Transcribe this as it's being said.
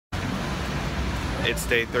It's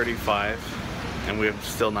day 35, and we have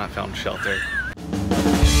still not found shelter.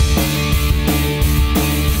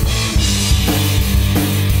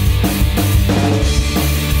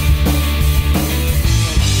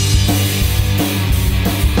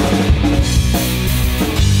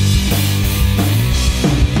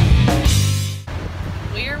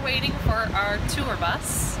 We are waiting for our tour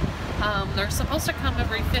bus. They're supposed to come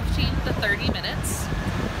every 15 to 30 minutes.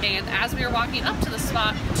 And as we were walking up to the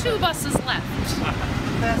spot, 2 buses left.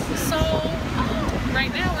 So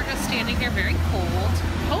right now we're just standing here very cold,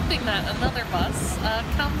 hoping that another bus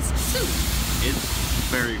comes soon. It's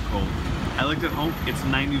very cold. I looked at home, it's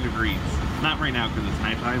 90 degrees. Not right now because it's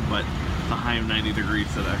nighttime, but it's a high of 90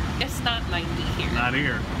 degrees today. It's not 90 here. Not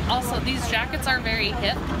here. Also, these jackets are very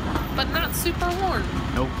hip, but not super warm.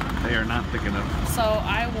 Nope, they are not thick enough. So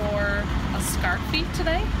I wore a scarfie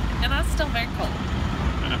today, and that's still very cold.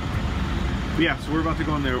 Yeah, so we're about to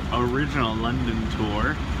go on the original London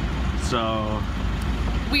tour. So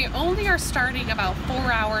we only are starting about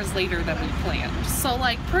 4 hours later than we planned. So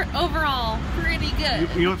like overall, pretty good.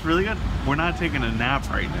 You know what's really good? We're not taking a nap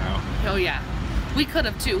right now. Oh yeah, we could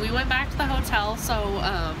have too. We went back to the hotel, so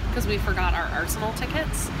because we forgot our Arsenal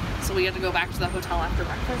tickets, so we had to go back to the hotel after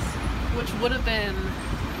breakfast, which would have been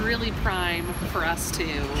really prime for us to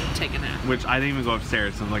take a nap. Which I didn't even go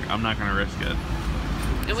upstairs, so I'm like, I'm not gonna risk it.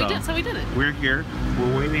 And we did, so we did it. We're here.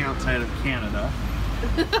 We're waiting outside of Canada.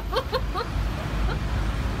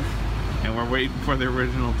 And we're waiting for the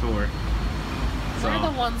original tour. So, we're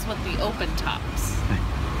the ones with the open tops.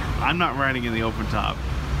 I'm not riding in the open top.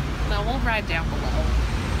 No, we'll ride down below.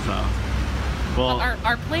 So, well,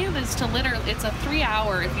 our plan is to literally, it's a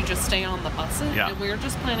 3-hour if you just stay on the buses. Yeah. And we were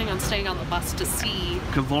just planning on staying on the bus to see.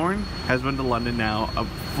 because Lauren has been to London now a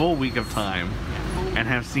full week of time and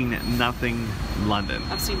have seen nothing London.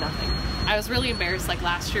 I've seen nothing. I was really embarrassed like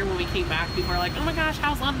last year when we came back. People were like, oh my gosh,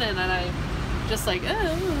 how's London? And I just like,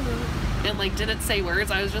 oh. And like didn't say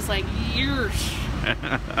words. I was just like, yeesh.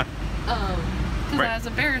 Because I was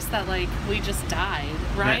embarrassed that like we just died.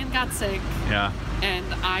 Ryan got sick. Yeah. And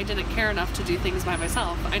I didn't care enough to do things by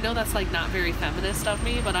myself. I know that's like not very feminist of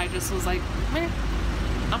me, but I just was like, meh,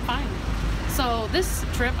 I'm fine. So this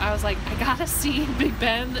trip, I was like, I gotta see Big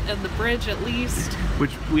Ben and the bridge at least.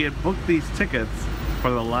 Which we had booked these tickets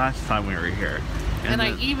for the last time we were here. And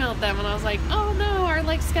I emailed them and I was like, oh no, our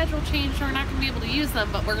like schedule changed, so we're not gonna be able to use them,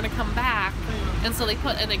 but we're gonna come back. And so they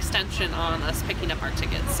put an extension on us picking up our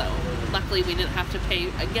tickets. So luckily we didn't have to pay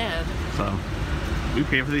again. So we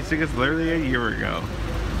paid for these tickets literally a year ago.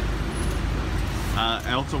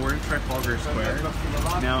 Also, we're in Trafalgar Square.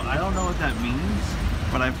 Now, I don't know what that means,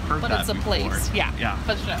 but I've heard that But it's a before. place, yeah,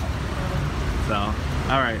 for sure. So,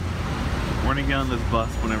 alright. We're gonna get on this bus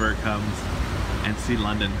whenever it comes and see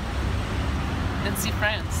London. And see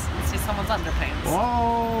France, and see someone's underpants.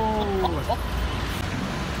 Whoa!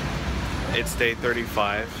 It's day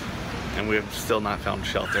 35, and we have still not found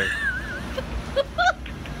shelter.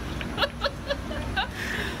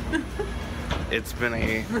 It's been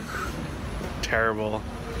a terrible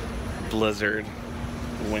blizzard,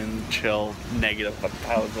 wind chill, negative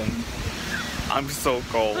 1,000. I'm so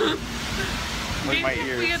cold. Like my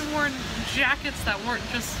ears. We had worn jackets that weren't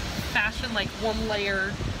just fashion, like one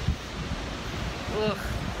layer. Ugh.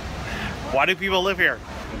 Why do people live here?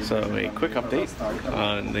 So a quick update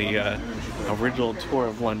on the original tour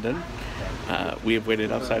of London. We have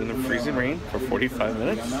waited outside in the freezing rain for 45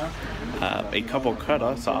 minutes. A couple cut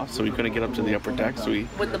us off, so we couldn't get up to the upper deck. So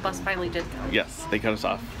When the bus finally did come. yes, they cut us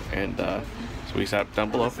off, and so we sat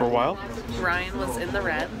down below for a while. Ryan was in the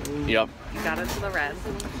red. Yep. He got into the red.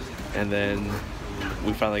 And then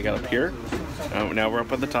we finally got up here. Now we're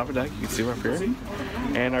up at the top of the deck. You can see we're up here.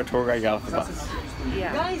 And our tour guide got off the bus.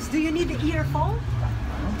 Yeah. Guys, do you need the earphone?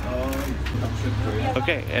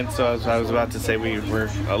 Okay, and so as I was about to say, we were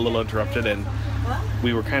a little interrupted, and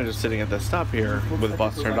we were kind of just sitting at the stop here with the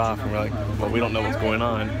bus turned off, and we're like, well, we don't know what's going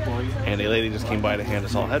on. And a lady just came by to hand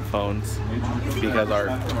us all headphones because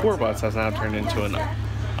our tour bus has now turned into an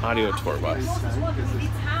audio tour bus.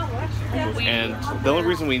 And the only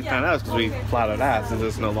reason we found out is because we flat out asked, is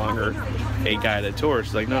this no longer a guided tour?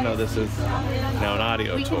 She's like, no, this is now an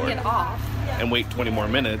audio We tour. can get off And wait 20 more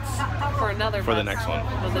minutes for another for the bus next one.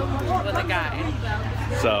 with a guide.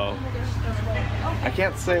 So I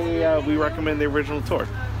can't say we recommend the original tour,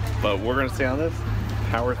 but we're gonna stay on this,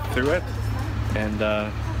 power through it, and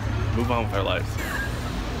move on with our lives.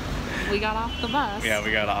 We got off the bus. Yeah,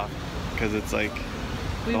 we got off because it's like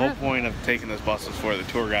the whole point of taking this bus was for the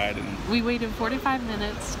tour guide, and we waited 45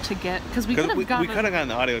 minutes to get, because we could have we gotten could have gotten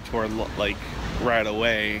the audio tour like right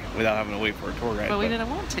away without having to wait for a tour guide. But we didn't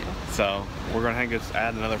want to. So we're gonna just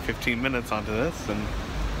add another 15 minutes onto this, and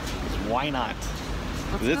why not?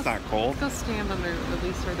 It's not cold. Let's go stand under at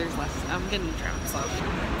least where there's less. I'm getting drowned. So.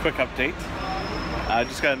 Quick update. I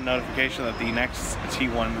just got a notification that the next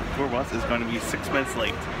T1 tour bus is going to be 6 minutes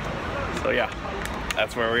late. So yeah,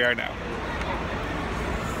 that's where we are now.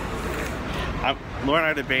 Laura and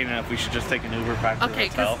I are debating if we should just take an Uber back to the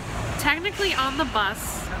hotel. Technically on the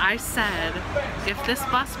bus, I said, if this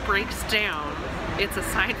bus breaks down, it's a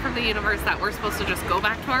sign from the universe that we're supposed to just go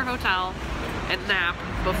back to our hotel and nap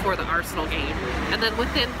before the Arsenal game. And then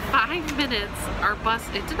within 5 minutes, our bus,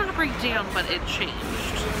 it did not break down, but it changed.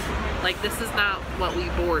 Like, this is not what we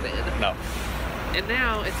boarded. No. And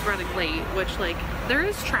now it's running late, which, like, there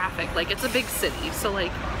is traffic. Like, it's a big city, so,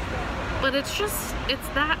 like, but it's just, it's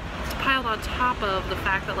that piled on top of the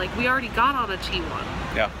fact that, like, we already got on a T1.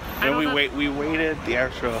 Yeah. And we waited the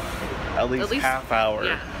extra at least half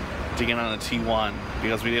hour to get on a T1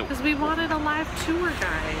 because we didn't. Because we wanted a live tour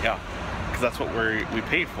guide. Yeah. Because that's what we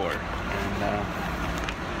paid for. And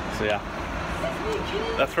so yeah,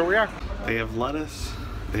 that's where we are. They have let us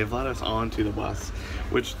onto the bus,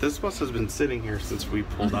 which this bus has been sitting here since we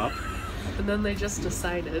pulled up. And then they just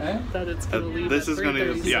decided that it's going to leave this at is going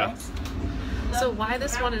to, yeah. So why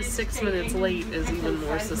this one is 6 minutes late is even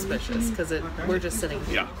more suspicious, because we're just sitting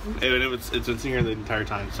here. Yeah, it's been sitting here the entire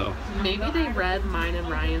time, so. Maybe they read mine and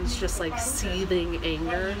Ryan's just like seething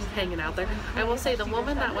anger hanging out there. I will say the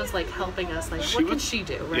woman that was like helping us, like what could she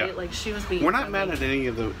do, right? Yeah. Like she was being We're not mad at any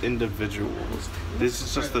of the individuals. This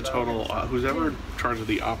is just the total, who's ever in charge of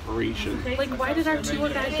the operation. Like why did our tour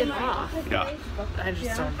guide get off? Yeah. I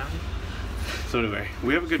just don't know. So anyway,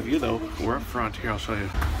 we have a good view though. We're up front here, I'll show you.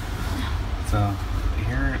 So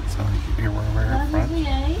here we're up front.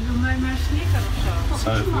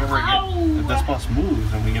 So if if this bus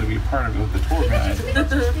moves and we get to be a part of it with the tour guide,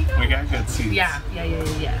 we got good seats. Yeah.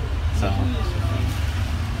 So,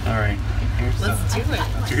 all right, Let's do it.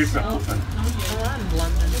 Here's the open.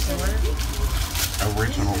 London tour.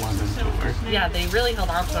 Original London tour. Yeah, they really held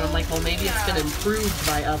on to it. I'm like, well, maybe it's been improved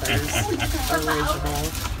by others. Original.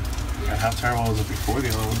 And how terrible was it before the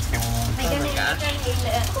other ones came along? Oh my gosh.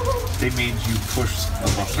 They made you push the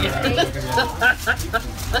bus around.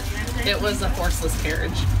 It was a horseless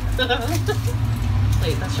carriage.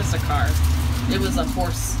 Wait, that's just a car. It was a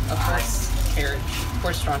horse carriage.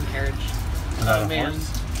 Horse-drawn carriage. Without a horse?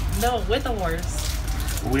 No, with a horse.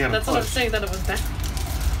 We had That's what I'm saying, that it was back.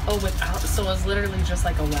 Oh, without, so it was literally just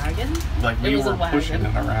like a wagon? Like we were pushing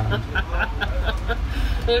it around.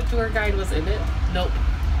 The tour guide was in it? Nope.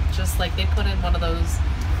 Just like they put in one of those,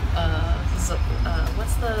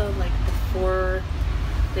 what's the, like, before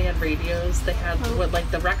they had radios, they had, what, like,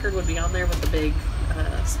 the record would be on there with the big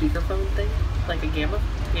speakerphone thing? Like a gamma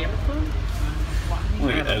phone?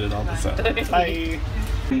 We can edit all this out. Bye!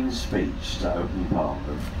 Queen's speech to open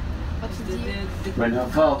Parliament. When her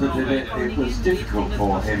father did it, it was difficult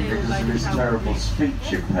for him because of his terrible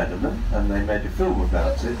speech impediment, and they made a film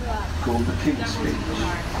about it called The King's Speech.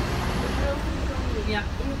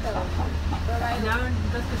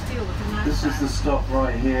 This is the stop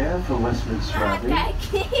right here for Westminster Abbey.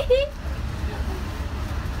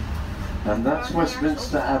 And that's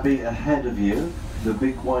Westminster Abbey ahead of you, the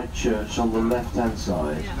big white church on the left-hand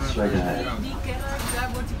side, straight ahead. Okay.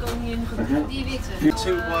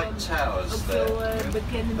 Two white towers there.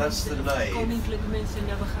 That's the nave.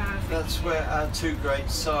 That's where our two great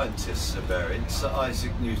scientists are buried, Sir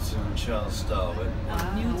Isaac Newton and Charles Darwin.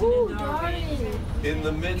 In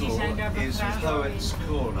the middle is Poets'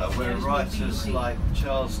 Corner, where writers like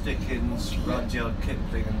Charles Dickens, Rudyard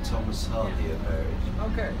Kipling and Thomas Hardy are buried.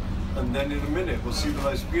 Okay. And then in a minute we'll see the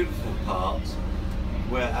most beautiful part,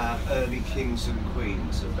 where our early kings and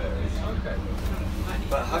queens are buried. Okay.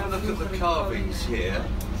 But have a look at the carvings here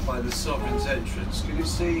by the Sovereign's entrance. Can you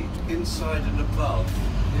see inside and above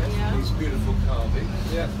these beautiful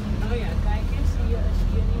carvings? Yeah.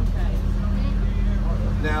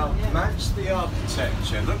 Now match the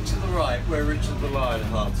architecture. Look to the right where Richard the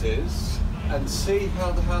Lionheart is, and see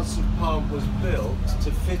how the House of Parliament was built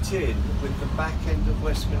to fit in with the back end of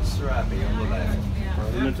Westminster Abbey on the left.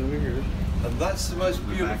 And that's the most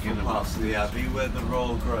beautiful part of the Abbey, where the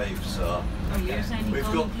royal graves are.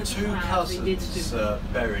 We've got two cousins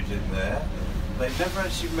buried in there. They never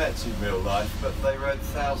actually met in real life, but they wrote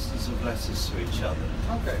thousands of letters to each other.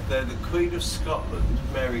 Okay. They're the Queen of Scotland,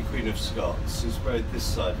 Mary Queen of Scots, who's buried this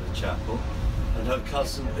side of the chapel, and her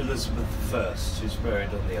cousin Elizabeth I, who's buried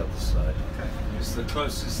on the other side. Okay. It's the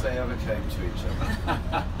closest they ever came to each other.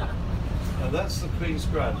 And that's the Queen's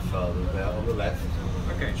grandfather there on the left,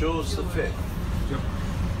 Okay. George V.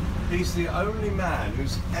 He's the only man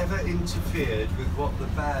who's ever interfered with what the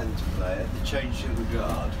band play at the change of the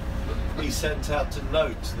guard. He sent out a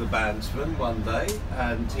note to the bandsman one day,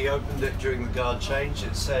 and he opened it during the guard change.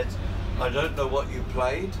 It said, "I don't know what you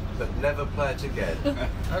played, but never play it again."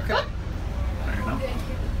 Okay.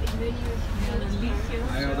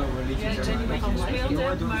 Hij had over een liedje gezegd dat je gespeeld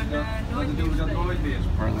hebt, maar dan doen we dat nooit meer.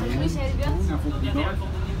 Nou vond ik niet nooit.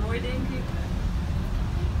 Mooi, denk ik.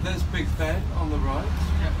 There's Big Ben on the right.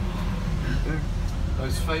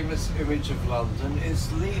 Most famous image of London is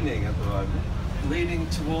leaning at the moment, leaning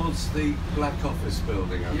towards the Black Office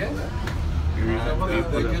building over there.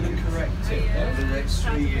 They're going to correct it over the next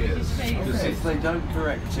 3 years, because if they don't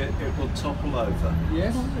correct it, it will topple over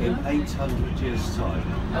in 800 years' time.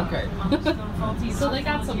 Okay. So they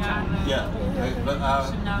got some time. Yeah, but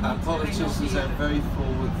our politicians are very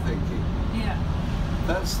forward thinking.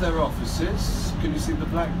 That's their offices. Can you see the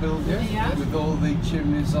black building with all the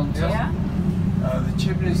chimneys on top? The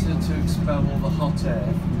chimneys are to expel all the hot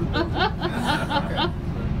air from the building.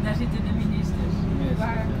 Daar zitten de ministers.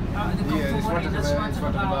 Waar de kantoren in dat zwarte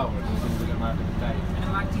gebouw. En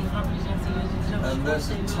dan maakt hij grapjes en hij And there's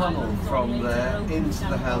a tunnel from there into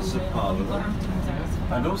the House of Parliament.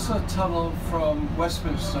 And also a tunnel from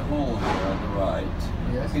Westminster Hall here on the right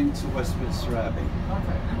into Westminster Abbey.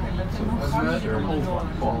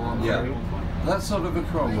 Yeah, that's sort of a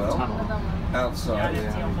Cromwell outside.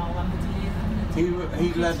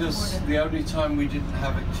 He led us the only time we didn't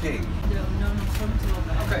have a king.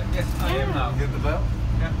 Okay, yes, I am now. Get the bell?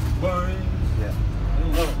 Yeah. Boing. Yeah.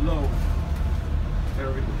 Low.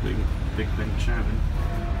 Very big Ben Shannon.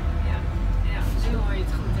 Ja, nu hoor je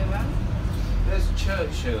het goed, hè, Wout? There's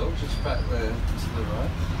Churchill just back there to the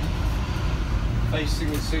right,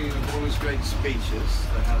 facing the scene of all his great speeches,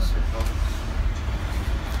 the House of Commons.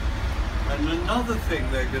 And another thing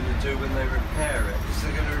they're going to do when they repair it is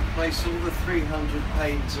they're going to replace all the 300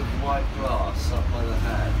 panes of white glass up by the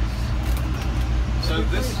hands. So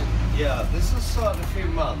this will start in a few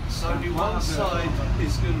months. Only one side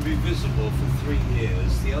is going to be visible for 3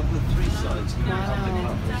 years. The other 3 sides are going to be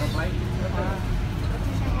undercover.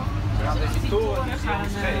 Ja, die toren gaan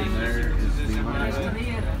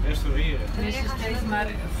restaureren. Dan is er steeds maar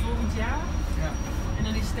volgend jaar. En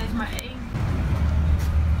dan is er steeds maar 1.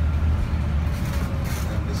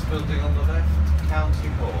 And this building on the left, County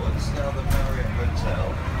Hall, it's now the Marriott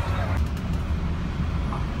Hotel.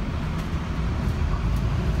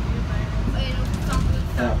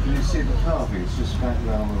 Now, can you see the carvings just back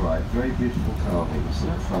there on the right? Very beautiful carvings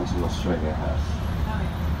at the front of Australia House.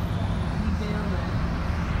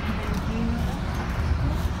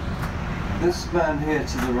 This man here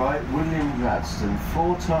to the right, William Gladstone,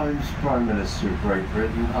 4 times Prime Minister of Great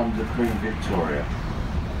Britain under Queen Victoria.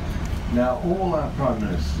 Now, all our Prime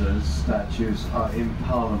Ministers' statues are in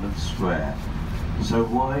Parliament Square. So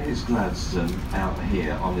why is Gladstone out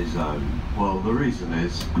here on his own? Well, the reason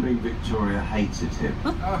is Queen Victoria hated him,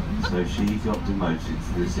 so she got demoted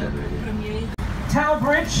to this area here. Tower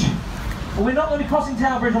Bridge. Well, we're not going to be crossing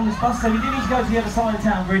Tower Bridge on this bus, so we do need to go to the other side of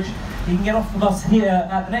Tower Bridge. You can get off the bus here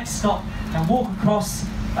at the next stop and walk across.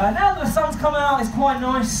 Now that the sun's coming out, it's quite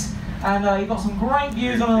nice, and you've got some great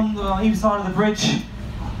views on either side of the bridge.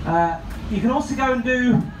 You can also go and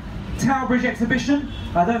do Tower Bridge exhibition.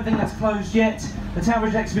 I don't think that's closed yet. The Tower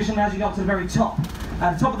Bridge exhibition, as you go up to the very top.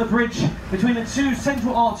 At the top of the bridge, between the 2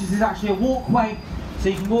 central arches, is actually a walkway, so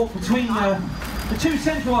you can walk between the 2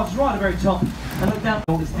 central arches right at the very top and look down at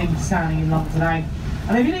all these things standing in London today.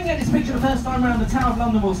 And if you didn't get this picture the first time around, the Tower of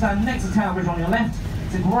London will stand next to Tower Bridge on your left.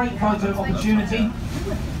 It's a great photo opportunity.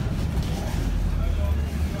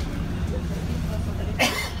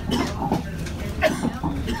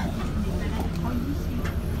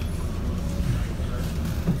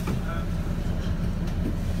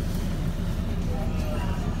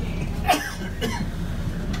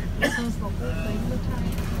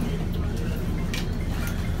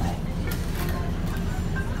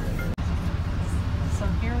 So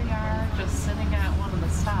here we are, just sitting at one of the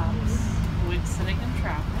stops, sitting in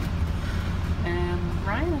traffic, and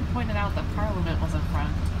Ryan had pointed out that Parliament was in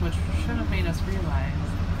front, which should have made us realize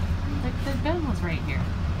that Ben was right here.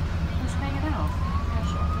 He's hanging out.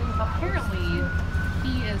 Apparently,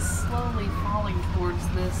 he is slowly falling towards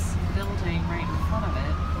this building right in front of